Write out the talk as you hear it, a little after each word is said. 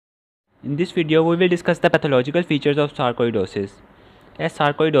In this video, we will discuss the pathological features of sarcoidosis. As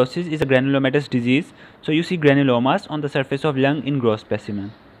sarcoidosis is a granulomatous disease, so you see granulomas on the surface of lung in gross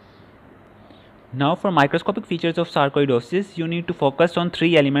specimen. Now for microscopic features of sarcoidosis, you need to focus on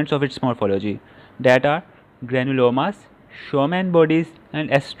three elements of its morphology, that are granulomas, Schaumann bodies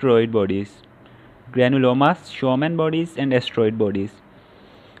and asteroid bodies. Granulomas, Schaumann bodies and asteroid bodies.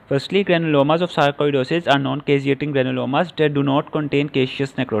 Firstly, granulomas of sarcoidosis are non-caseating granulomas that do not contain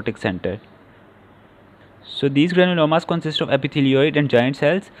caseous necrotic center. So these granulomas consist of epithelioid and giant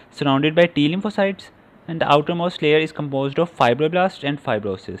cells surrounded by T lymphocytes, and the outermost layer is composed of fibroblasts and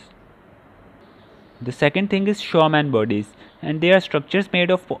fibrosis. The second thing is Schaumann bodies, and they are structures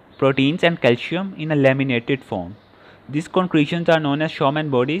made of proteins and calcium in a laminated form. These concretions are known as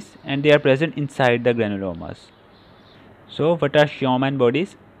Schaumann bodies and they are present inside the granulomas. So what are Schaumann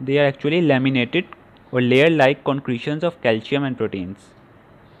bodies? They are actually laminated or layer-like concretions of calcium and proteins.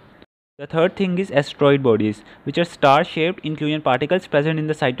 The third thing is asteroid bodies, which are star-shaped inclusion particles present in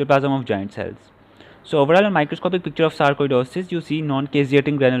the cytoplasm of giant cells. So overall, a microscopic picture of sarcoidosis, you see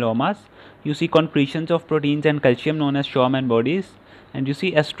non-caseating granulomas, you see concretions of proteins and calcium known as Schaumann bodies, and you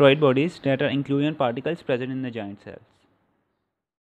see asteroid bodies that are inclusion particles present in the giant cells.